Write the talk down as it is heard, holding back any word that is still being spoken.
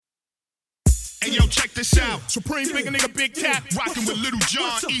Hey yo, check this out. Supreme Big Nigga Big Cat, rocking with Little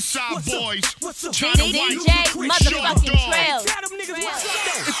John, Eastside Boys. China White, motherfucking Trail.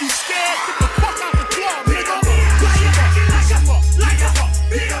 If you scared, get the fuck out the club, nigga. Why you acting like a fuck? Like a fuck?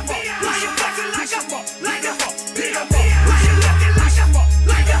 Beat 'em up. Why you acting like a fuck? Like a fuck? Beat 'em up. Why you looking like a fuck?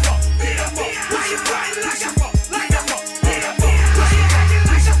 Like a fuck? Beat 'em up. Why you crying like a fuck? Like a fuck? Beat 'em up. Why you acting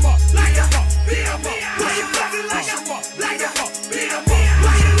like a fuck? Like a fuck? Beat 'em up. Why you acting like a fuck? Like a fuck? Beat 'em up.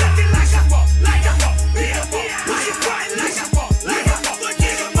 Why you looking like a fuck? Like a fuck? Beat 'em up. Why you crying like a fuck? Like a fuck?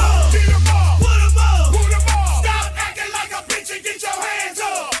 Get 'em up. Get 'em up. Put 'em up. Put 'em up. Stop acting like a bitch and get your hands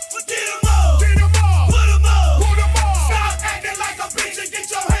up. Get 'em up. Get 'em up. Put 'em up. Put 'em up. Stop acting like a bitch and get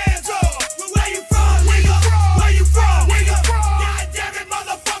your hands up. Where you from, nigga? Where you from? Where you from? God damn it,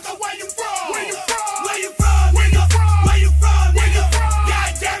 motherfucker, where you from? Where you from? Where you from, nigga? Where you from, nigga?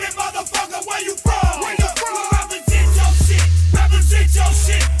 God damn it, motherfucker, where you from? Where you from? Represent your shit. Represent your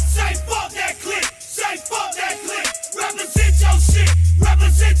shit. Say fuck that clique. Say fuck that clique. Represent your shit.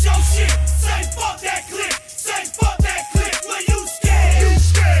 Represent your shit. Say fuck that clique. Say fuck that clique. Well, you scared. You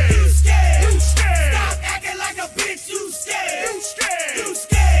scared. You scared. You scared. Stop acting like a bitch. You scared. You scared. You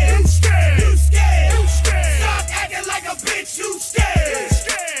scared. You scared. You scared. You scared. Stop acting like a bitch. You scared. You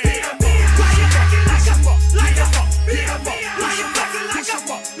scared. Beat 'em up. Why you acting like a fuck? Like a fuck? Beat 'em up. Why you acting like a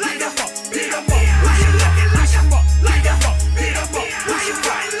fuck? Like a fuck? Beat 'em up. Why you looking like a fuck? Like a fuck? Beat 'em up. Why you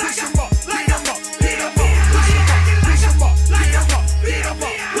crying like a fuck? Like a fuck? Beat 'em up. Why you acting like a fuck? Like a fuck? Beat 'em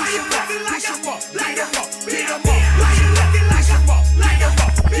up. Why you acting like a fuck? Like a fuck? Beat 'em up. Why you looking like a fuck? Like a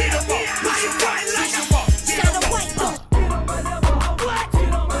fuck? Beat 'em up. Why you crying like a fuck? Beat 'em up. What?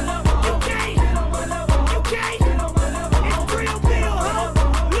 You can't. You can't. It's real deal, ho.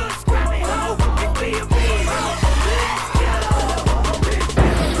 Little scrappy ho. It's B&B, ho. Let's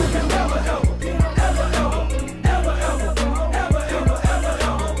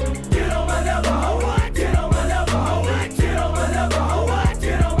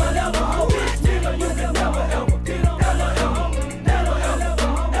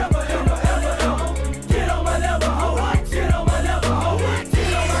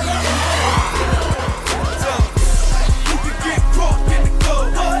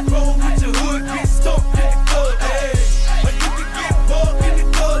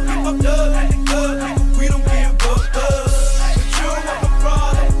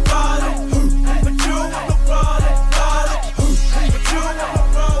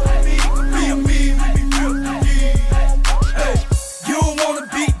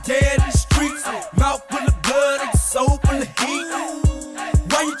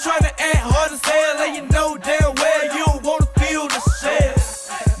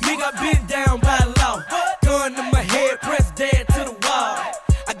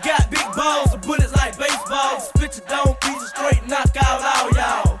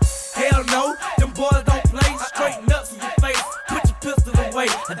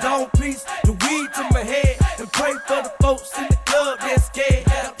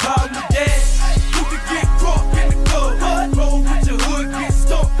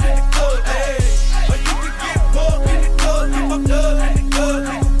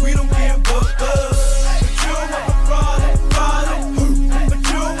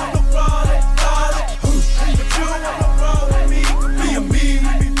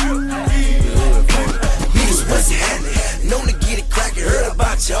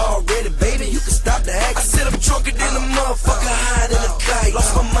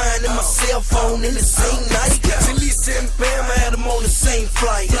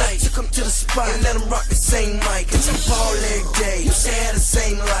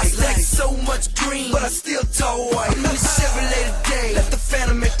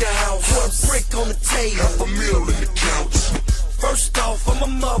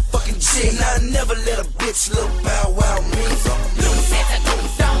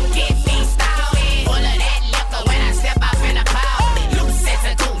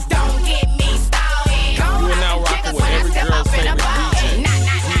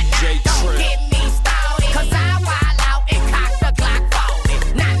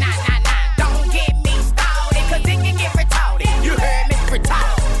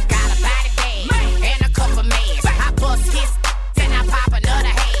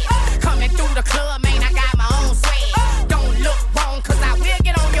Coming through the club, man, I got my own swag. Don't look, won't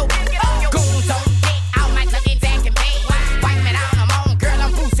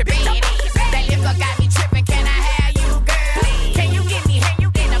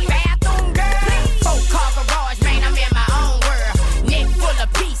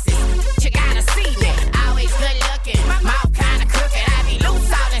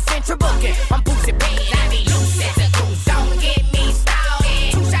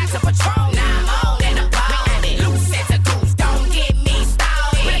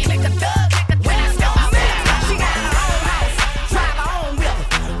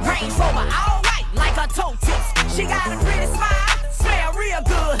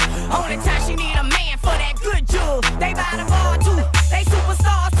Only time she need a man for that good jewel. They buy the bar too, they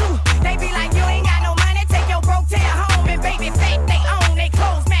superstars too. They be like, you ain't got no money, take your broke tail home. And baby fake, they own, they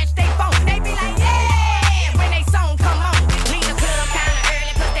clothes match they phone. They be like, yeah, when they song come on. Leave the club kinda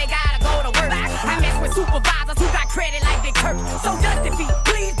early, cause they gotta go to work. I mess with supervisors who got credit like Big Kirk. So Dusty Feet,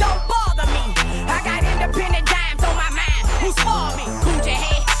 please don't bother me. I got independent dimes on my mind, who spoil me. Coochie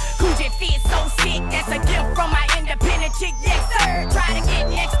head, Coochie fit so sick, that's a gift from my independent chick. Yes sir, try to get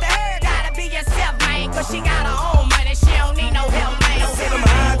next to her, gotta be yourself, man. Cause she got her own money, she don't need no help, man. Said I'm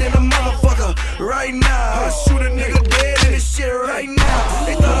high than a motherfucker right now. I'll shoot a nigga dead in this shit right now.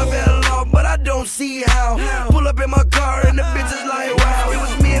 They thought I fell off, but I don't see how. Pull up in my car and the bitch is like, wow. It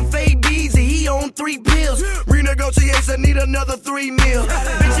was me and Faye Bees and he on 3 pills. Renegotiates, I need another 3 mil.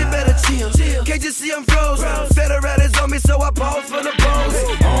 Bitch, you better chill. Can't you see I'm frozen? Federal is on me, so I pause for the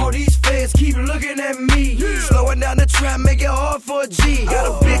pose. All these feds keep looking at me. Slowing down the trap, make it hard for a G. Got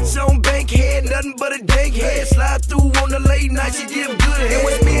a bitch on bank head, nothing but a dank head. Slide through on the late night, she give good head. It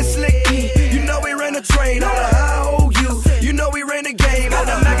was me and Slicky, you know we ran a train on the IOU. You know we ran the game on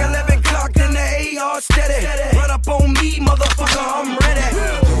the Mac 11 clock, then the AR steady. Run up on me, motherfucker, I'm ready.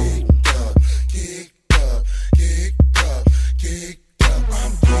 Geeked up, geeked up, geeked up,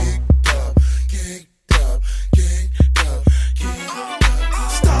 I'm geeked up, geeked up, geeked up, geeked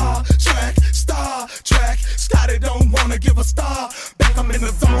up. Star Trek, Scotty don't wanna give a star. Back I'm in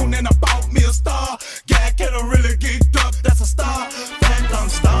the zone and about me a star. Gag get a really geeked up, that's a star. Fact I'm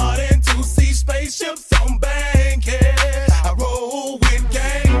starting to see spaceships on Bankhead. I roll with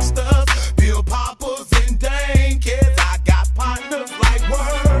gangsters, Bill Poppers and Dane kids. I got partners like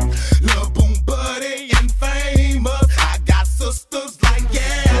Word, Lil Boom Buddy and Famous. I got sisters like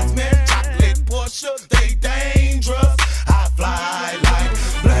Yasmin, Chocolate Portia, they dangerous. I fly like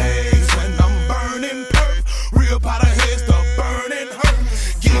Blaze when I'm burning perp. Real powder heads to burning hurt.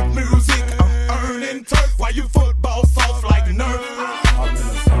 Geek music, I'm earning turf. Why you football soft like Nerf? I'm in the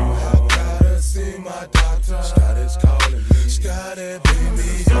zone. I gotta see my doctor. Scotty's calling me. Scotty,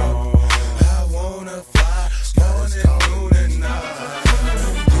 baby, I wanna fly. Morning, noon, and night.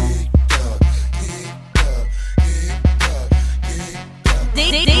 Geeked up, geeked up, geeked up, geeked up.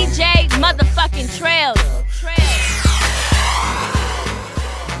 DJ motherfucking Trails.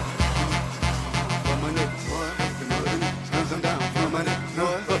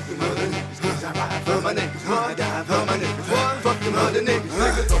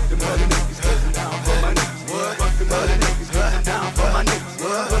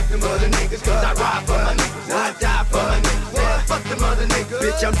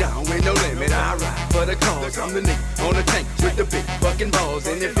 Bitch, I'm down with no limit, I ride for the cause. I'm the nigga on the tank with the big fucking balls.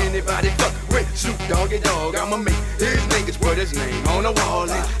 And if anybody fuck with Snoop Doggy Dogg, I'ma make these niggas put his name on the wall.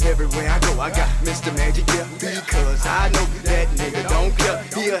 And everywhere I go, I got Mr. Magic, yeah. Because I know that nigga don't care.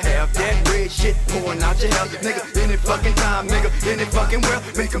 He'll have that red shit pouring out your house. Nigga, any fucking time, nigga, any fucking world.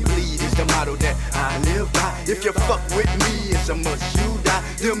 Make 'em bleed is the motto that I live by. If you fuck with me, it's a must you die.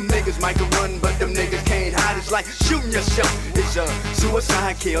 Them niggas might can run, but them niggas can't hide. It's like shooting yourself. It's a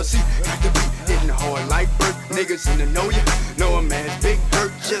suicide KLC. Got to be hitting hard like Burt. Niggas in the know a man's big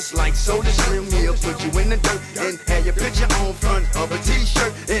hurt. Just like Soda Slim, he'll put you in the dirt and have your picture on front of a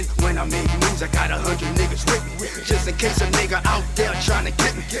t-shirt. And when I make moves, I got 100 niggas with me, just in case a nigga out there trying to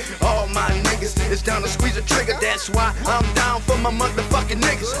get me. All my niggas is down to squeeze a trigger. That's why I'm down for my motherfucking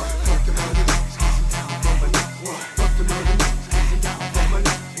niggas. Fuck them other niggas, I'm down for my niggas. Fuck them other niggas, I'm down for my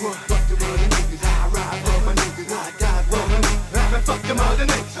niggas. Fuck them other niggas, I ride for my niggas. I die for my niggas. Fuck them other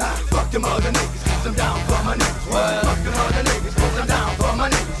niggas, fuck them other niggas, I'm down for my niggas. Fuck them other niggas, I'm down for my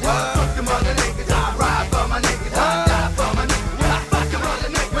niggas. Fuck them other niggas, I ride for my niggas. I die for my niggas. Fuck them other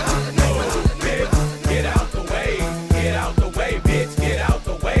niggas. Bitch, get out the way, get out the way, bitch, get out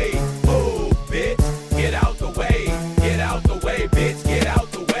the way. Move, bitch, get out the way, get out the way, bitch, get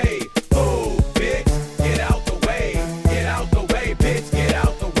out the way. Move, bitch, get out the way, get out the way, bitch, get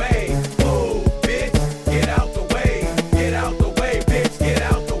out the way. Move, bitch, get out the way, get out the way, bitch, get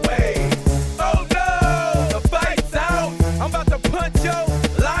out the way. Oh no, the fight's out. I'm about to punch your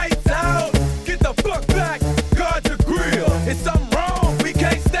lights out. Get the fuck back, guard your grill. It's something wrong, we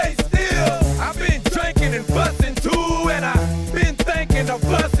can't stay still. I've been drinking and busting too, and I've been thinking of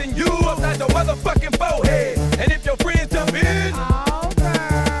busting you upside the motherfucking forehead. And if your friends jump in,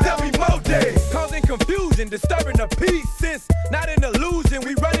 there'll be more days, causing confusion, disturbing the peace. Since not an illusion,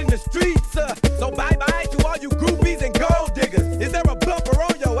 we running the streets. So bye bye to all you groupies and gold diggers. Is there a bumper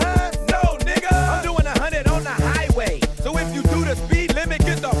on your ass? No, nigga. I'm doing 100 on the highway. So if you do the speed limit,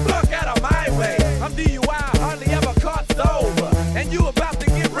 get the fuck out of my way. I'm DUI, hardly ever caught sober, and you about to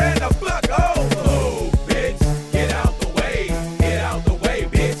get ran the fuck over. Oh, bitch, get out the way,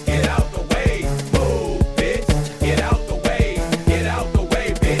 bitch, get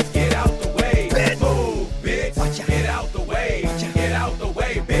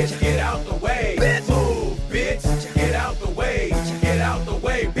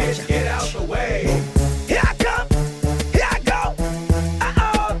bitch, get out the way. Here I come, here I go.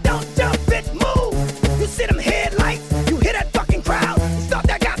 Uh-oh, don't jump, bitch, move. You see them headlights, you hear that fucking crowd. Start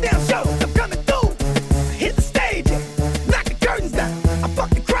that goddamn show, I'm coming through. I hit the stage, knock the curtains down. I fuck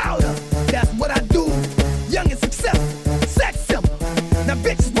the crowd up, that's what I do. Young and successful, sex symbol. Now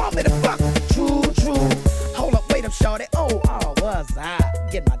bitches want me to fuck. True, true. Hold up, wait up, shorty. Oh, what's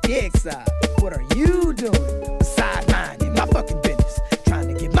up? Get my dick sucked. What are you doing? Beside minding my fucking business. Trying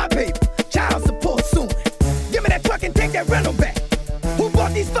to get my paper. Child support soon. Give me that fucking, take that rental back. Who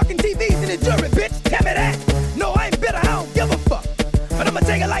bought these fucking TVs in the jury, bitch? Tell me that. No, I ain't bitter, I don't give a fuck. But I'ma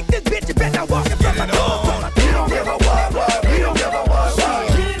take it like this, bitch. You better not walk in front of my door. We don't give a what. We don't give a what.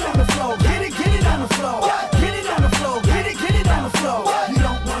 Get it on the floor. Get it on the floor. Get it on the floor. Get it on the floor. You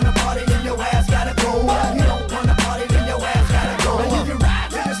don't wanna party, then your ass gotta go. You don't wanna party, then your ass gotta go. And you can ride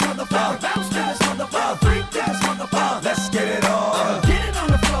to this motherfucker, bounce to this motherfucker, freak to this motherfucker. let's get it on. Get it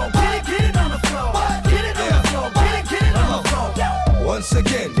on the floor. Get it on the floor. Get it on the floor. Get it on the floor. Once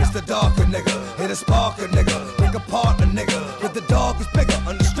again, it's the darker nigga. Hit a sparker nigga. Pick apart a nigga. Cause the dog is bigger.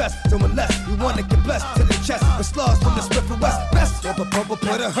 Under stress, doing less. You wanna get blessed to the chest. With slugs from the Smith and West. Best of a purple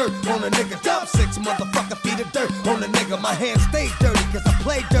put a hurt on a nigga. Dump 6 motherfucker feet of dirt on a nigga. My hands stay dirty cause I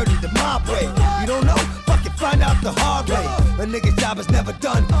play dirty the mob way. You don't know? Fuck it, find out the hard way. A nigga's job is never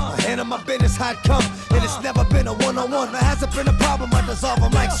done. I handle my business how it come. And it's never been a one-on-one. There hasn't been a problem. I dissolve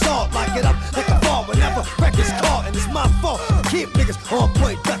them like salt. Lock it up like a ball whenever records caught. And it's my fault to keep niggas on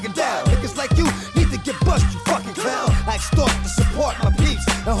point, ducking down. Niggas like you need to get bust, you fucking clown. I extort to support my peeps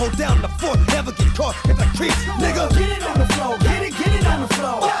and hold down the fort. Never get caught if I creeps, nigga. Get it on the floor. Get it on the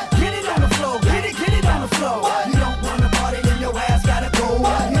floor. Get it on the floor. Get it on the floor. You don't wanna party, then your ass gotta go.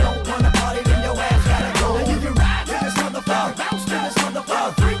 You don't wanna party, then your ass gotta go. And you can ride to this motherfucker, bounce to this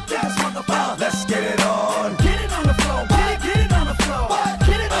motherfucker, freak to this motherfucker. Let's get it on. Get it on the floor. Get it on the floor.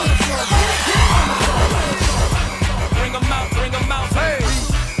 Get it on the floor. Get it on the floor. Bring 'em out, hey.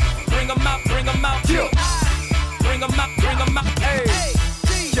 Bring 'em out, Bring 'em out, hey. Bring 'em out, Bring 'em out.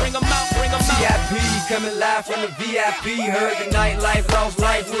 VIP coming live from the VIP. Heard the nightlife, lost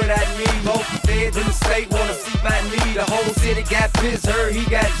life without me. Both the feds in the state wanna see by me. The whole city got pissed, heard he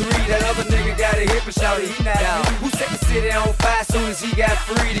got 3. That other nigga got a hip and shouted he not out. Who set the city on fire soon as he got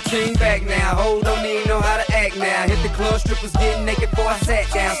free? The king back now, hoes don't even know how to act now. Hit the club, strippers getting naked before I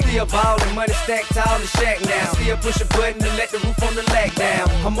sat down. Still ballin', money stacked tall in the shack now. Still push a button to let the roof on the lag down.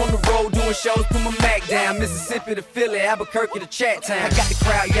 I'm on the road doing shows, put my Mac down. Mississippi to Philly, Albuquerque to Chat Town. I got the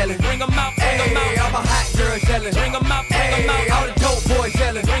crowd yelling, bring 'em out, bring 'em out. All my hot girls yelling, bring 'em out, bring 'em out. All the dope boys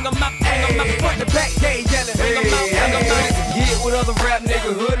yelling, bring 'em out, bring 'em out. Front the back gate yelling, bring 'em out, bring 'em out. Get with other rap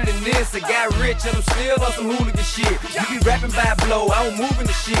nigga hooded than this. I got rich and I'm still on some hooligan shit. You be rapping by blow, I don't move in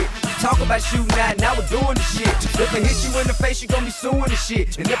the shit. You talk about shooting out, now we're doing the shit. If I hit you in the face, you gon' be suing the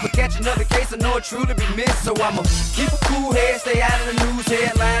shit. And if I catch another case, I know it truly be missed. So I'ma keep a cool head, stay out of the news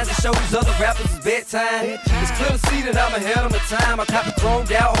headlines, and show these other rappers it's bedtime. It's clear to see that I'm ahead of my time. I cop the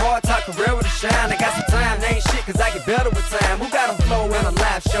chromed out, hard top career with a shine. I got some time, they ain't shit cause I get better with time. Who got a flow and a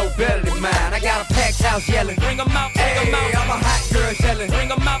live show better than mine? I got a packed house yelling, bring 'em out, bring 'em out. All my hot girls yelling,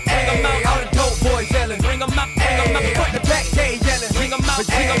 bring 'em out, bring 'em out. All the dope boys yelling, bring 'em out, bring 'em out. Front the back gate yelling, bring 'em out,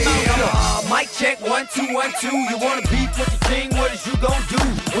 bring 'em out. Mic check, 1 2 1 2. You wanna beef with the king? What is you gon' do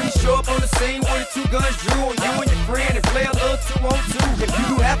when you show up on the scene with the 2 guns drew on you and your friend and play a little 2-on-2? If you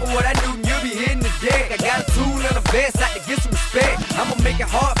do half of what I do, you'll be hitting the deck. I got a tool and a vest out to get some respect. I'ma make it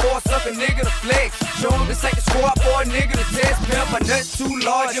hard for a sucker nigga to flex. Show him this ain't the squad for a nigga to test. Pimp my nuts too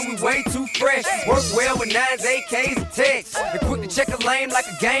large and we way too fresh. Work well with 9s, AKs, and texts. And quick to check a lane like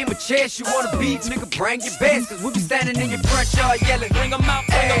a game of chess. You wanna beef, nigga, bring your best. Cause we be standing in your front yard yelling, bring 'em out,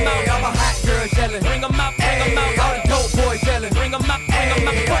 bring 'em out. All my hot girls yelling, bring 'em out, bring 'em out. All the dope boys yelling, bring 'em out, bring 'em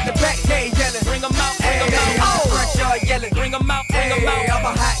out. Front the back gate yelling, bring 'em out, bring 'em out. All the front yard yelling, bring 'em out, bring 'em out. All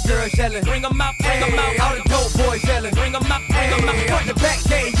my hot girls yelling, bring 'em out, bring 'em out. All the dope boys yelling, bring 'em out, bring 'em out. Front the back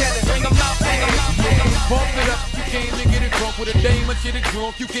gate yelling, bring 'em out, bring 'em out. Bump it up, you came to get it drunk with a dame or get it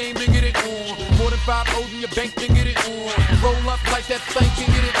drunk, you came to get it on. More than 5 O's in your bank to get it on. Roll up like that thing can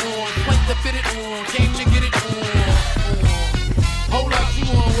get it on. Plank to fit it on, came to get it on. Hold up, you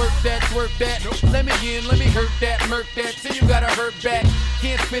wanna work that, twerk that. Let me in, let me hurt that, murk that. Till you gotta hurt back.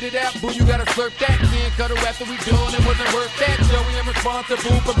 Can't spit it out, boo, you gotta slurp that. Can't cut her after we done, it wasn't worth that. So we ain't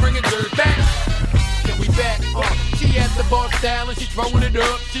responsible for bringing dirt back. Then we back, she at the bar style and she throwing it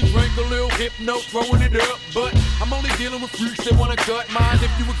up. She drank a little hypno, throwing it up. But I'm only dealing with freaks that wanna cut mine.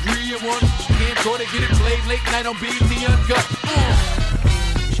 If you agree and want, can't try to get it played late night on BT Uncut.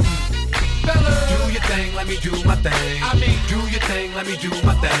 Fellas, do your thing, let me do my thing. I mean, do your thing, let me do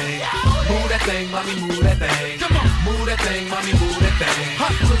my thing. Move that thing, mommy, move that thing. Come on, move that thing, mommy, move that thing.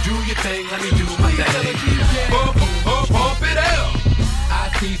 Hustlers do your thing, let me do my thing. Pump it up. I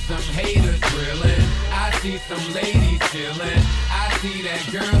see some haters drilling. I see some ladies chilling. I see that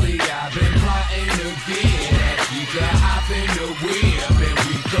girlie I've been plotting to get at. She could hop in the whip and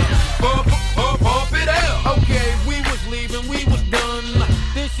we could pump it up. Okay, we was leaving, we was done.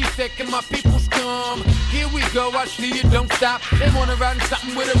 Then she said, can my peoples come? Here we go, I see you, don't stop. They wanna ride in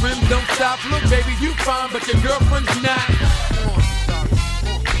something with a rim, don't stop. Look, baby, you fine, but your girlfriend's not.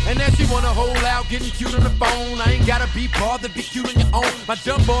 And then she wanna hold out, getting cute on the phone. I ain't gotta be bothered, be cute on your own. My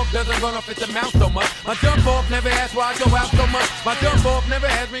jump off doesn't run off at the mouth so much. My jump off never asks why I go out so much. My jump off never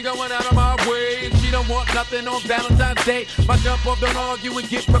has me going out of my way. And she don't want nothing on Valentine's Day. My jump off don't argue and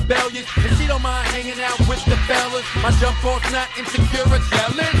get rebellious. And she don't mind hanging out with the fellas. My jump off's not insecure or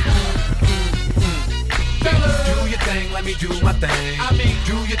jealous. Do your thing, let me do my thing. I mean,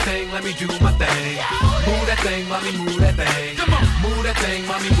 do your thing, let me do my thing. Move that thing, mommy, move that thing. Come on, move that thing,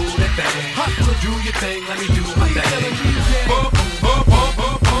 mommy, move that thing. Hustle, do your thing, let me do my thing.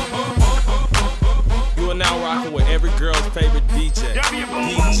 You are now rocking with every girl's favorite DJ,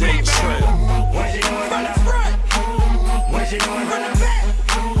 DJ Trail. What you doing from the front? What you doing from the back?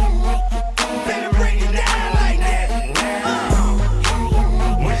 Better break it down like that.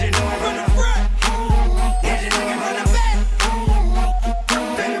 What you doing from the front? What you doing from the back?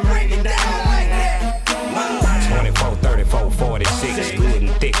 Better break it down like that. 24, 34, 46, good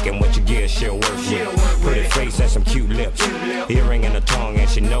and thick, and what you get, she'll work with. Pretty face and some cute lips, earring in her tongue, and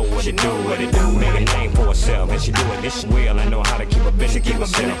she know what to do, Make a name for herself, and she do it this well. I know how to keep her busy, keep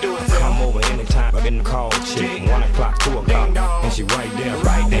herself. Come over anytime, I've been called chick. 1 o'clock, 2 o'clock, and she right there,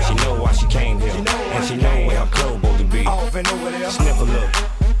 and she know why she came here, and she know where her clothes supposed to be. Sniff a look,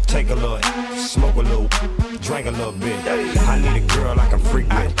 take a look, smoke a little, drink a little bit. I need a girl I can freak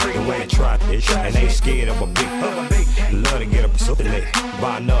with, the way they try this, and ain't scared of a big. Love to get up so lit,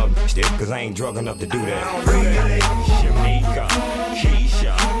 buy another bitch, cause I ain't drunk enough to do that. Shamika,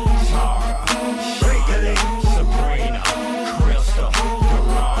 Keisha, Tara, Shirley, Sabrina, Krista,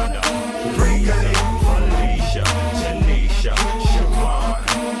 Miranda, Felicia, Tanisha, Siobhan,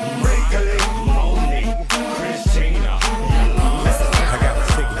 Monique, Christina, Yolanda. I got a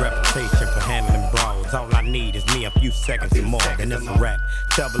sick reputation for handling brawls. All I need is me a few seconds and more, then it's a wrap.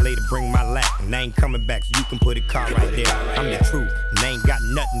 Tell the lady bring my lap, and I ain't coming back, so you can put a car right there. I'm the truth, and they ain't got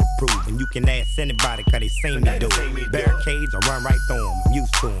nothing to prove. And you can ask anybody, cause they seen me do it. Barricades, I run right through them, I'm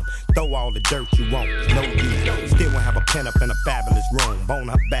used to them. Throw all the dirt you want, no use. Still won't have a pen up in a fabulous room. Bone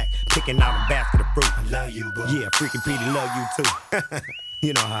her back, picking out a basket of fruit. I love you, boo. Yeah, freaking Petey love you too.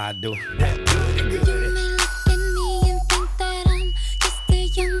 You know how I do. That good, You may look at me and think that I'm just a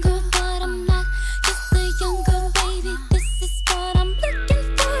young girl, but I'm not just a young girl, baby. This is what I'm looking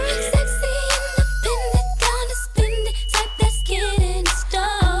for. Sexy, independent, gonna spend it, type that's getting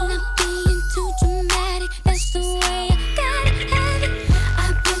started. Not being too dramatic, that's the way I gotta have it.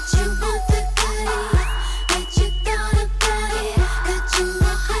 I bet you want the goodies, bet you thought about it. Got you a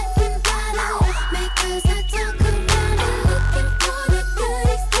hot and bottle, because I talk around it. Looking for the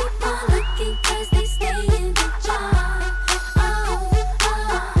goodies, keep on looking, cause they stay in the jar.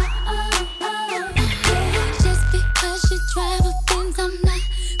 Yeah, just because you drive a Benz, I'm not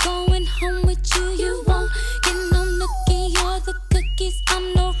going home with you. You won't get no nookie or the cookies. I'm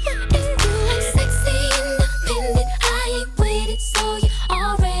no rookie. I'm sexy, independent. I ain't with it, so you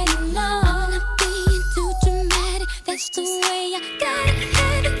already know. I'm not being too dramatic. That's the way I gotta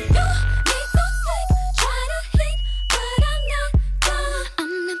have it. You need to flick, try to hit, but I'm not done.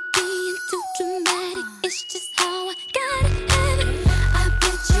 I'm not being too dramatic. It's just how I gotta have it. I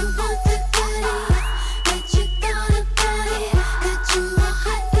bet you want the goodies, bet you thought about it. Got you a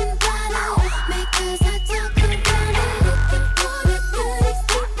hot and bottle, because I talk around it. Looking for the goodies,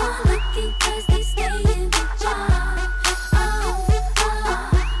 keep on looking, cause they stay in the jar.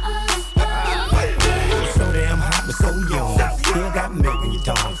 So damn hot, but so young. Still got milk in your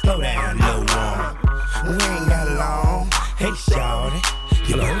tongue. Slow down, little woman. We ain't got long. Hey, shawty.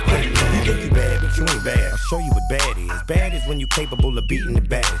 You know, you think you bad, but you ain't bad. I'll show you what bad is. Bad is when you're capable of beating the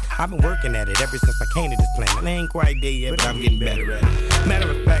baddest. I've been working at it ever since I came to this planet. I ain't quite there yet, but I'm getting better at it.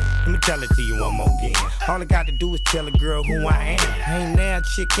 Matter of fact, let me tell it to you one more again. All I got to do is tell a girl who I am. Ain't there a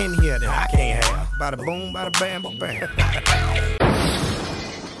chick in here that I can't have. Bada boom, bada bam, bam.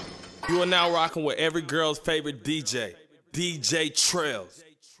 You are now rocking with every girl's favorite DJ, DJ Trails.